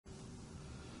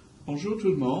Bonjour tout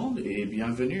le monde et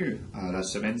bienvenue à la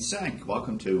semaine 5.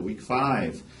 Welcome to week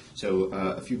 5. So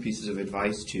a few pieces of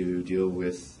advice to deal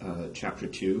with chapter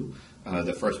 2,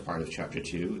 the first part of chapter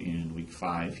 2 in week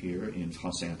 5 here in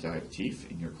Français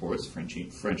Interactif in your course, French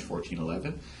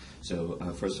 1411. So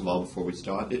first of all, before we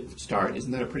start,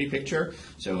 isn't that a pretty picture?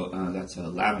 So that's a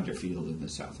lavender field in the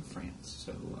south of France.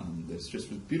 So there's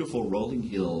just beautiful rolling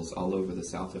hills all over the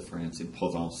south of France in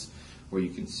Provence where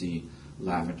you can see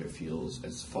lavender fields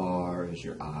as far as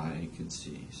your eye can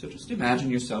see. So just imagine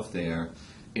yourself there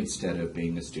instead of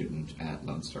being a student at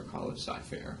Lone Star College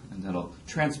Sci-Fair, and that'll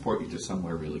transport you to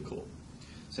somewhere really cool.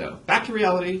 So back to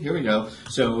reality, here we go.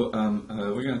 So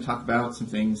we're going to talk about some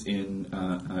things in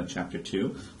chapter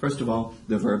 2. First of all,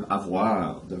 the verb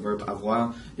avoir. The verb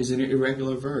avoir is an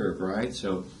irregular verb, right?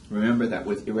 So remember that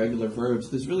with irregular verbs,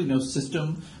 there's really no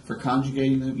system for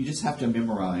conjugating them. You just have to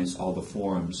memorize all the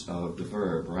forms of the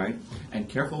verb, right? And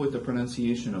careful with the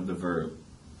pronunciation of the verb.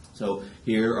 So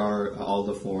here are all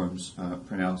the forms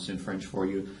pronounced in French for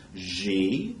you.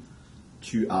 J'ai,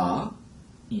 tu as,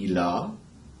 il a,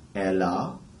 elle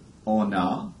a, on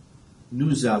a,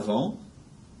 nous avons,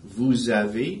 vous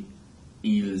avez,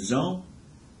 ils ont,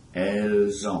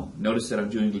 elles ont. Notice that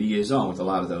I'm doing liaison with a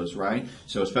lot of those, right?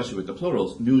 So especially with the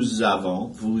plurals, nous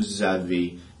avons, vous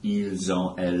avez, ils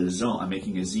ont, elles ont. I'm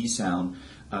making a Z sound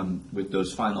with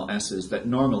those final S's that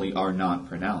normally are not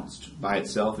pronounced. By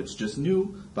itself, it's just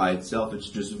nous. By itself, it's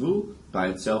just vous. By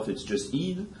itself, it's just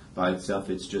il. By itself,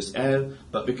 it's just elle.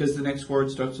 But because the next word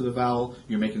starts with a vowel,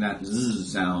 you're making that z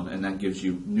sound, and that gives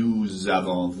you nous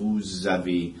avons, vous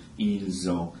avez, ils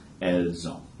ont, elles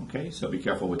ont. Okay, so be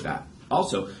careful with that.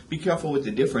 Also, be careful with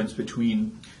the difference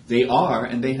between they are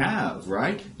and they have,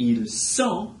 right? Ils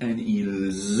sont and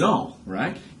ils ont,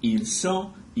 right? Ils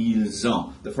sont, ils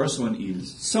ont. The first one,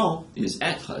 ils sont, is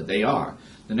être, they are.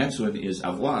 The next one is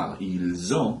avoir,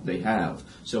 ils ont, they have.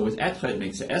 So with être, it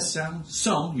makes a S sound.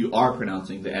 Sont, you are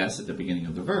pronouncing the S at the beginning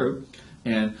of the verb.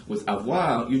 And with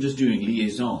avoir, you're just doing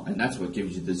liaison, and that's what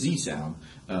gives you the Z sound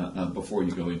before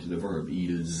you go into the verb.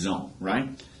 Ils ont, right?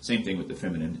 Same thing with the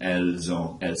feminine. Elles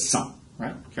ont, elles sont,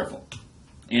 right? Careful.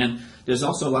 And there's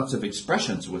also lots of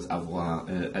expressions with avoir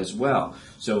as well.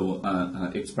 So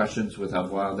expressions with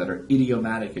avoir that are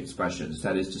idiomatic expressions,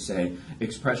 that is to say,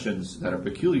 expressions that are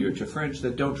peculiar to French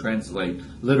that don't translate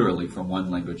literally from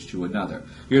one language to another.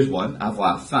 Here's one,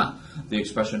 avoir faim. The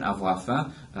expression avoir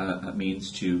faim means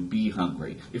to be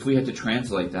hungry. If we had to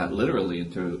translate that literally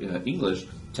into English,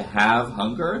 to have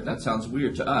hunger, that sounds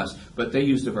weird to us, but they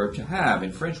use the verb to have.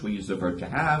 In French, we use the verb to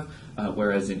have,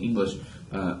 whereas in English,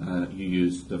 you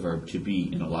use the verb to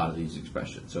be in a lot of these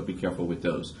expressions. So be careful with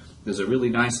those. There's a really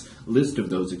nice list of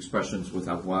those expressions with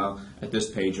avoir at this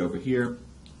page over here.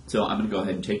 So I'm going to go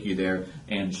ahead and take you there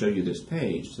and show you this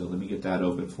page. So let me get that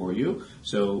open for you.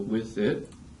 So with it,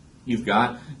 you've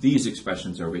got these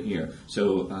expressions over here.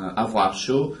 So avoir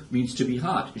chaud means to be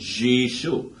hot. J'ai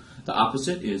chaud. The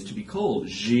opposite is to be cold.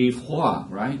 J'ai froid,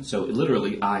 right? So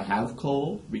literally, I have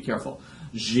cold. Be careful.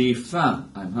 J'ai faim,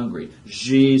 I'm hungry.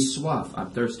 J'ai soif, I'm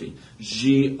thirsty.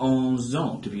 J'ai 11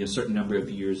 ans, to be a certain number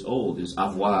of years old, is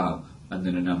avoir, and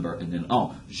then a number, and then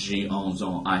en. J'ai 11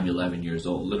 ans, I'm 11 years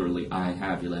old. Literally, I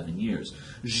have 11 years.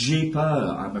 J'ai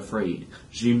peur, I'm afraid.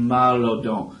 J'ai mal aux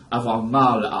dents. Avoir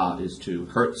mal à is to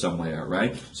hurt somewhere,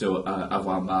 right? So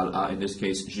avoir mal à, in this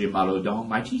case, j'ai mal aux dents,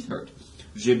 my teeth hurt.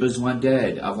 J'ai besoin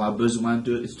d'aide. Avoir besoin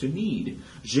de is to need.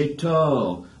 J'ai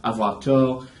tort. Avoir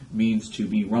tort means to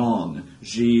be wrong.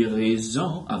 J'ai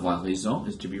raison. Avoir raison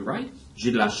is to be right.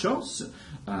 J'ai de la chance.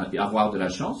 Avoir de la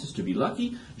chance is to be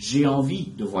lucky. J'ai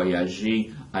envie de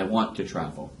voyager. I want to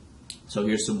travel. So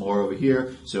here's some more over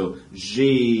here. So,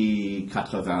 j'ai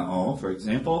 80 ans, for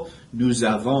example. Nous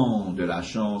avons de la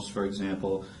chance, for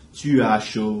example. Tu as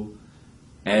chaud.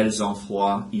 Elles ont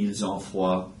froid. Ils ont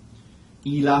froid.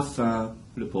 Il a faim,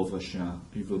 le pauvre chat,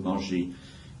 il veut manger.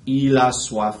 Il a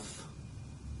soif.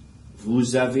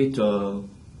 Vous avez tort.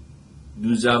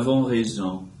 Nous avons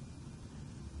raison.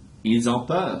 Ils ont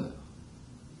peur.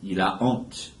 Il a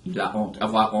honte. Il a honte.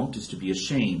 Avoir honte is to be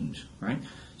ashamed, right?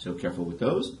 So careful with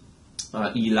those.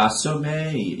 Il a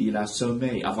sommeil. Il a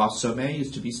sommeil. Avoir sommeil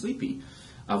is to be sleepy.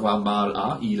 Avoir mal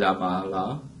à. Il a mal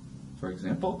à, for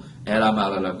example. Elle a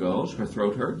mal à la gorge. Her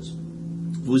throat hurts.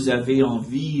 Vous avez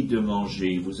envie de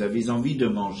manger. Vous avez envie de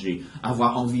manger.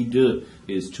 Avoir envie de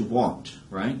is to want,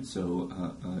 right? So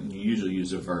you usually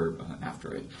use a verb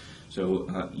after it. So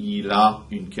il a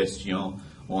une question.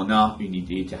 On a une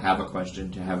idée, to have a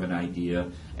question, to have an idea.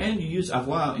 And you use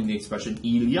avoir in the expression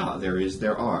il y a. There is,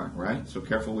 there are, right? So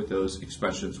careful with those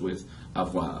expressions with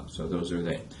avoir. So those are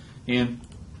they. And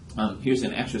here's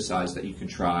an exercise that you can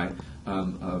try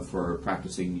for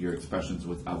practicing your expressions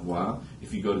with avoir.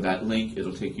 If you go to that link,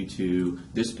 it'll take you to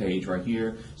this page right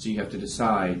here. So you have to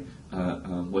decide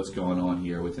what's going on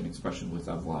here with an expression with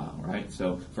avoir, right?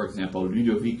 So, for example,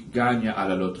 Ludovic gagne à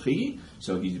la loterie,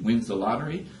 so he wins the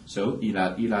lottery. So, il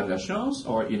a de la chance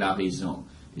or il a raison.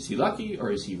 Is he lucky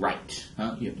or is he right?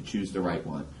 You have to choose the right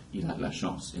one. Il a de la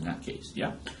chance in that case,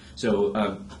 yeah?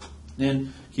 So,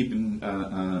 then keeping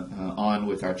on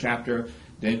with our chapter,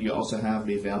 then you also have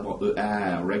les verbes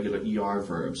ER, regular ER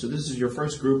verbs. So this is your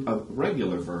first group of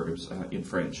regular verbs in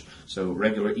French. So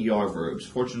regular ER verbs.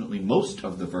 Fortunately, most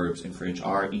of the verbs in French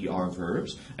are ER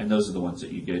verbs, and those are the ones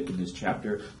that you get in this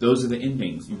chapter. Those are the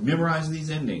endings. You memorize these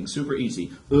endings, super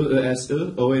easy.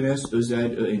 E-E-S-E, O-N-S, E-Z,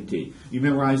 E-N-T. You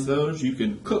memorize those, you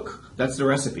can cook. That's the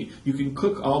recipe. You can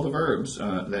cook all the verbs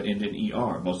that end in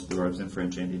ER. Most of the verbs in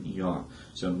French end in ER.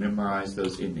 So memorize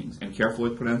those endings. And careful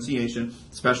with pronunciation,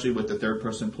 especially with the third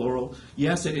person plural.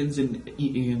 Yes, it ends in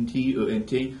E-N-T,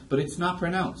 E-N-T, but it's not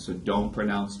pronounced. So don't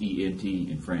pronounce E-N-T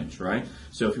in French, right?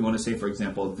 So if you want to say, for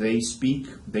example, they speak,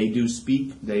 they do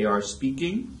speak, they are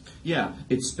speaking. Yeah,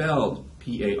 it's spelled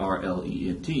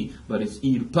P-A-R-L-E-N-T, but it's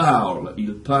ils parlent,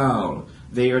 ils parlent.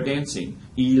 They are dancing,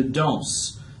 ils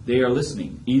dansent. They are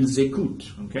listening. Ils écoutent.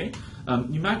 Okay?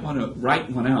 You might want to write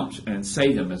one out and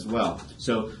say them as well.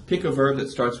 So pick a verb that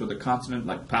starts with a consonant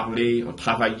like parler or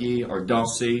travailler or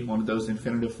danser, one of those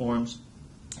infinitive forms,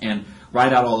 and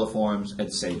write out all the forms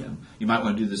and say them. You might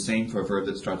want to do the same for a verb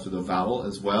that starts with a vowel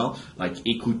as well, like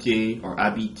écouter or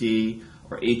habiter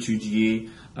or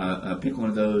étudier. Pick one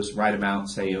of those, write them out,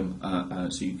 say them,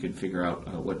 so you can figure out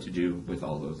what to do with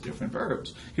all those different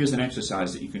verbs. Here's an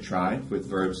exercise that you can try with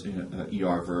verbs,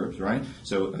 ER verbs, right?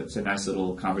 So it's a nice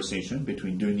little conversation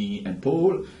between Denis and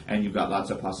Paul, and you've got lots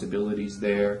of possibilities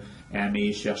there.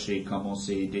 Aimer, chercher,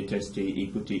 commencer, détester,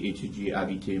 écouter, étudier,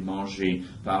 habiter, manger,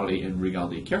 parler, and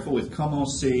regarder. Careful with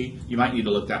commencer, you might need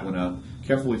to look that one up.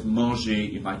 Careful with manger,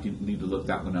 you might need to look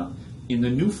that one up. In the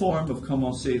new form of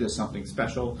commencer, there's something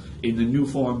special. In the new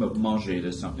form of manger,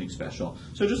 there's something special.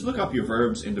 So just look up your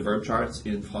verbs in the verb charts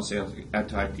in Français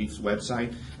Adjectives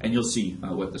website, and you'll see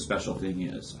what the special thing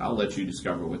is. I'll let you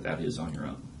discover what that is on your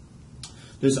own.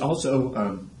 There's also,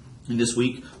 in this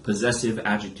week, possessive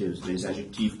adjectives. Les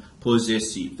adjectives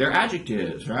possessive. They're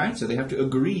adjectives, right? So they have to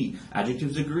agree.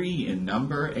 Adjectives agree in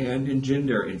number and in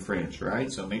gender in French,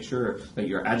 right? So make sure that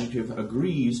your adjective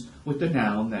agrees with the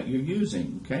noun that you're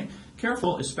using, okay?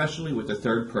 Careful, especially with the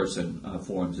third person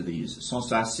forms of these. Sont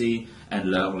sassés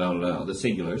and leur. The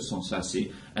singulars, sont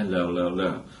sassés and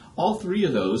leur. All three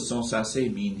of those, sont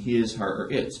sassés, mean his, her,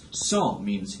 or its. Sont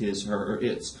means his, her, or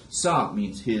its. Ça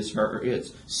means his, her, or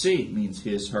its. C'est means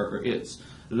his, her, or its.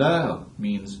 Leur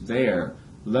means their.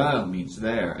 Le means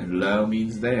there, and lo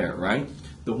means there, right?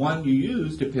 The one you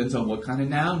use depends on what kind of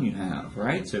noun you have,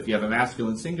 right? So if you have a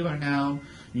masculine singular noun,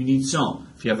 you need sont.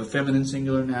 If you have a feminine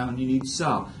singular noun, you need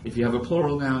ça. If you have a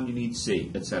plural noun, you need si,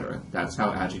 etc. That's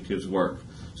how adjectives work.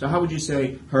 So how would you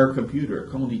say her computer?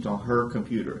 Comment dit-on her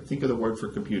computer? Think of the word for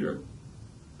computer.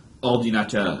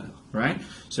 Ordinateur, right?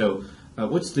 So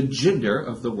what's the gender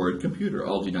of the word computer?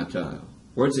 Ordinateur.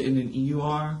 Words that end in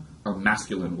EUR are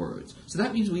masculine words. So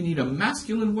that means we need a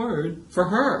masculine word for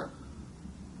her.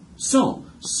 Son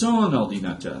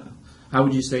ordinateur. How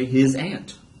would you say his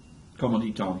aunt? Comment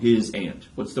dit-on his aunt?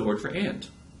 What's the word for aunt?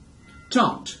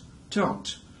 Tante.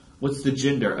 What's the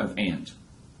gender of aunt?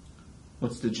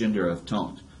 What's the gender of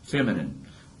tante? Feminine.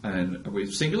 And are we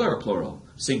singular or plural?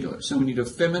 Singular. So we need a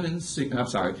feminine,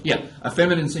 a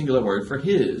feminine singular word for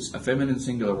his. A feminine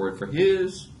singular word for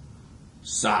his.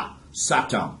 Sa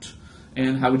tante.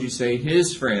 And how would you say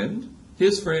his friend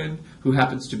who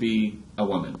happens to be a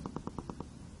woman?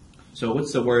 So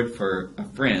what's the word for a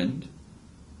friend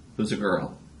who's a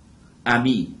girl?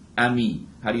 Ami. How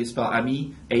do you spell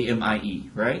ami?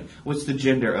 A-M-I-E, right? What's the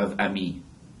gender of ami?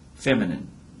 Feminine.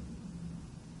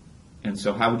 And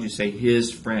so how would you say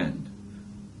his friend?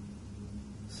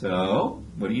 So,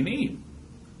 what do you mean?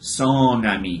 Son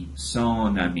ami.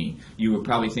 You were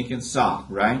probably thinking ça,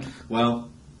 right? Well,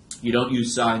 you don't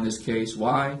use ça in this case.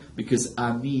 Why? Because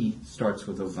ami starts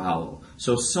with a vowel.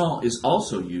 So son is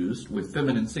also used with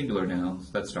feminine singular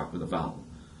nouns that start with a vowel.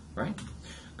 Right?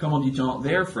 Comment dit-on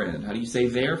their friend? How do you say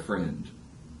their friend?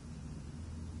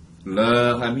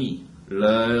 Leur ami.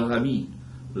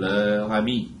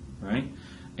 Right?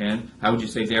 And how would you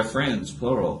say their friends,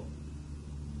 plural?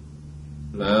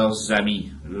 Leurs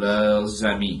amis.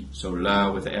 So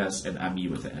leur with the S and ami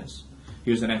with the S.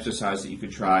 here's an exercise that you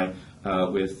could try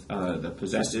with the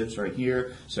possessives right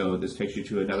here. So this takes you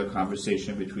to another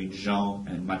conversation between Jean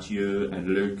and Mathieu and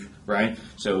Luc, right?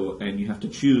 So, and you have to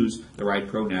choose the right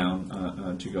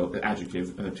pronoun to go,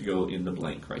 adjective to go in the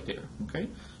blank right there, okay?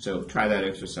 So try that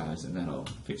exercise and that'll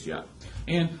fix you up.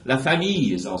 And la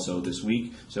famille is also this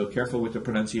week, so careful with the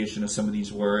pronunciation of some of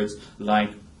these words,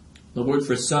 like the word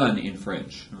for son in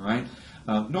French, all right?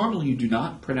 Normally you do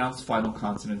not pronounce final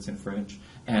consonants in French,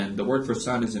 and the word for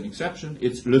son is an exception.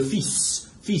 It's le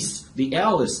fils, fils. The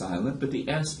L is silent, but the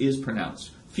S is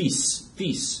pronounced. Fils,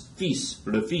 fils, fils,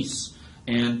 le fils.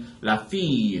 And la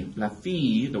fille,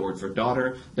 the word for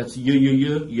daughter, that's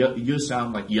you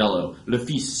sound like yellow. Le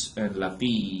fils and la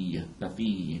fille, la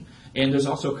fille. And there's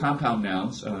also compound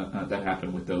nouns that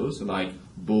happen with those, like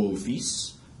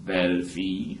beau-fils,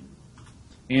 belle-fille.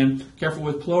 And careful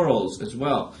with plurals as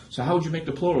well. So how would you make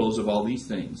the plurals of all these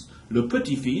things? Le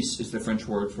petit-fils is the French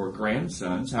word for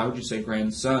grandsons. How would you say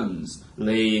grandsons?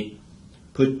 Les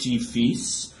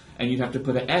petits-fils. And you'd have to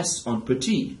put an S on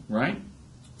petit, right?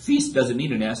 Fils doesn't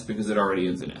need an S because it already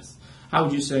is an S. How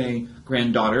would you say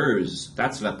granddaughters?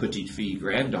 That's la petite fille,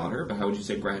 granddaughter. But how would you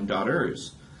say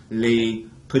granddaughters? Les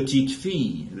petites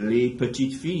filles. Les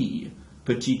petites filles.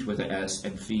 Petite with an S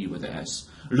and fille with an S.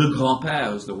 Le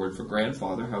grand-père is the word for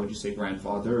grandfather. How would you say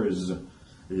grandfathers?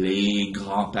 Les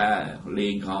grands-pères.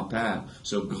 Les grands-pères.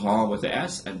 So grand with an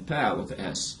S and père with an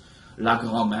S. La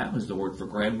grand-mère is the word for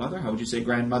grandmother. How would you say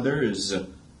grandmothers?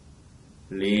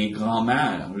 Les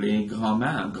grands-mères. Les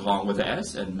grands-mères. Grand with an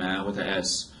S and mère with an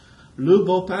S. Le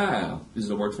beau-père is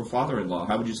the word for father-in-law.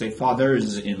 How would you say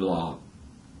fathers-in-law?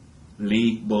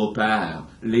 Les beaux-pères.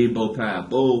 Les beaux-pères.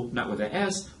 Beau, not with an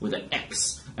S, with an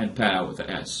X. And père with an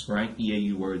S, right?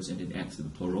 EAU words end in X in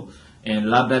the plural. And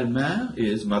la belle-mère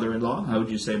is mother-in-law. How would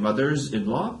you say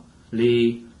mothers-in-law?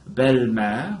 Les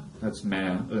belles-mères. That's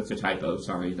mère. That's a typo.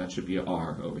 Sorry, that should be a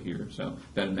R over here. So,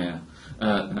 belle-mère.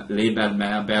 Les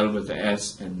belles-mères. Belle with the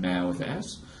S and mère with the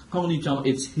S. Comment dit-on?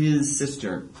 It's his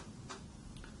sister.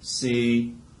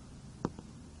 C'est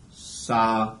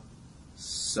sa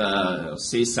sœur.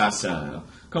 C'est sa sœur.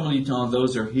 Comment dit-on?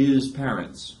 Those are his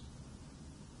parents.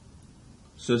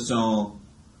 Ce sont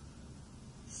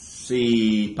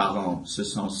ses parents. Ce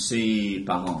sont ses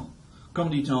parents.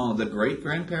 Comme dit-on, the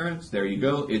great-grandparents, there you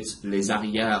go. It's les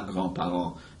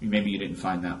arrière-grands-parents. Maybe you didn't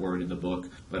find that word in the book,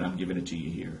 but I'm giving it to you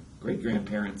here.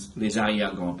 Great-grandparents, les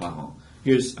arrière-grands-parents.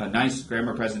 Here's a nice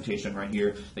grammar presentation right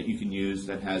here that you can use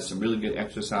that has some really good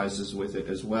exercises with it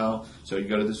as well. So you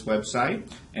go to this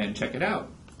website and check it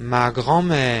out. Ma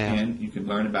grand-mère. And you can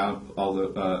learn about all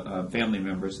the family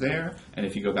members there. And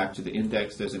if you go back to the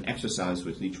index, there's an exercise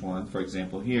with each one. For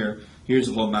example, here's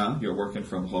Romain. You're working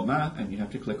from Romain, and you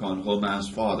have to click on Romain's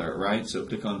father, right? So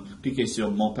cliquez sur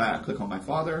mon père. Click on my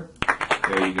father.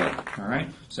 There you go. All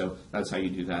right? So that's how you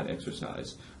do that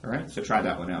exercise. All right? So try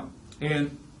that one out.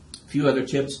 And a few other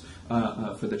tips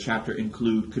for the chapter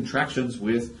include contractions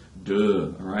with de,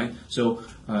 all right? So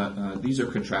these are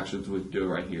contractions with de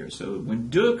right here. So when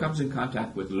de comes in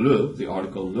contact with le, the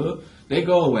article le, they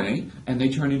go away and they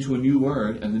turn into a new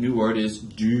word, and the new word is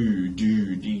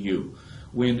du.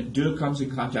 When de comes in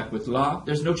contact with la,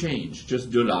 there's no change.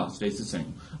 Just de la stays the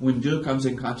same. When de comes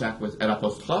in contact with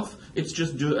l'apostrophe, it's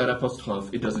just de l'apostrophe.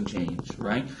 It doesn't change,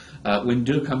 right? When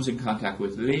de comes in contact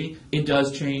with les, it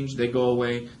does change. They go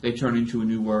away. They turn into a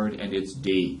new word, and it's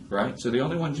des, right? So the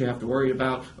only ones you have to worry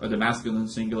about are the masculine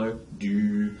singular,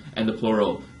 du, and the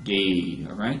plural, des,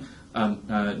 all right?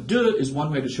 De is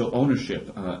one way to show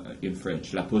ownership in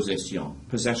French, la possession.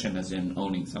 Possession as in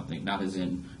owning something, not as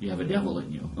in you have a devil in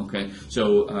you, okay?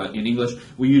 So in English,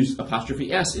 we use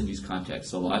apostrophe S in these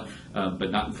contexts a lot,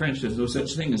 but not in French. There's no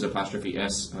such thing as apostrophe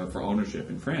S for ownership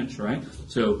in French, right?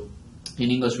 So in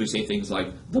English, we say things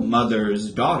like the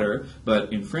mother's daughter,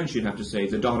 but in French, you'd have to say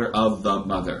the daughter of the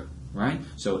mother, right?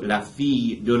 So la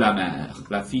fille de la mère,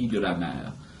 la fille de la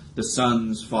mère. The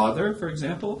son's father, for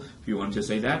example, if you wanted to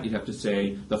say that, you'd have to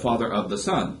say the father of the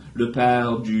son. Le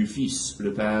père du fils,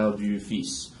 le père du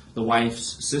fils. The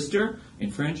wife's sister,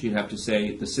 in French, you'd have to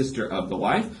say the sister of the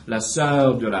wife. La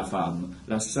sœur de la femme,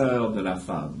 la sœur de la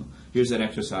femme. Here's an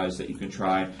exercise that you can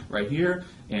try right here.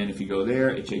 And if you go there,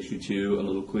 it takes you to a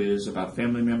little quiz about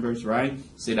family members, right?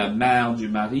 C'est la mère du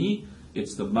mari.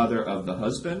 It's the mother of the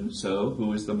husband. So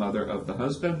who is the mother of the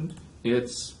husband?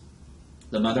 It's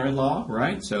the mother-in-law,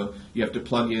 right? So you have to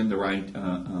plug in the right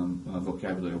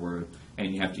vocabulary word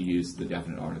and you have to use the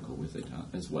definite article with it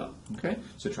as well. Okay,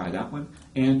 so try that one.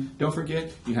 And don't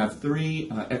forget, you have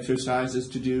 3 exercises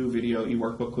to do, video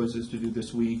e-workbook quizzes to do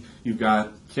this week. You've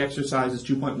got exercises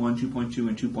 2.1, 2.2,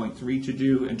 and 2.3 to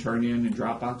do and turn in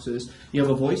drop boxes. You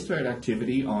have a voice thread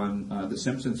activity on the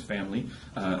Simpsons family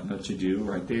to do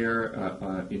right there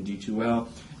in D2L.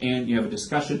 And you have a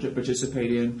discussion to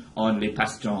participate in on les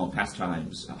passe-temps,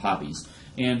 pastimes, hobbies.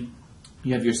 And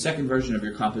you have your second version of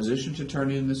your composition to turn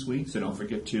in this week, so don't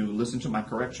forget to listen to my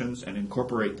corrections and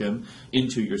incorporate them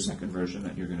into your second version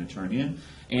that you're going to turn in.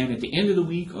 And at the end of the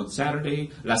week, on Saturday,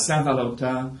 la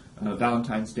Saint-Valentin,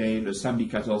 Valentine's Day, le samedi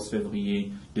 14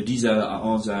 février, de 10h à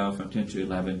 11h, from 10 to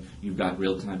 11, you've got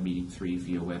real-time meeting 3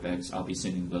 via WebEx. I'll be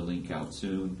sending the link out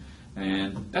soon.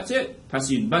 And that's it.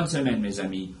 Passez une bonne semaine, mes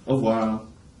amis. Au revoir.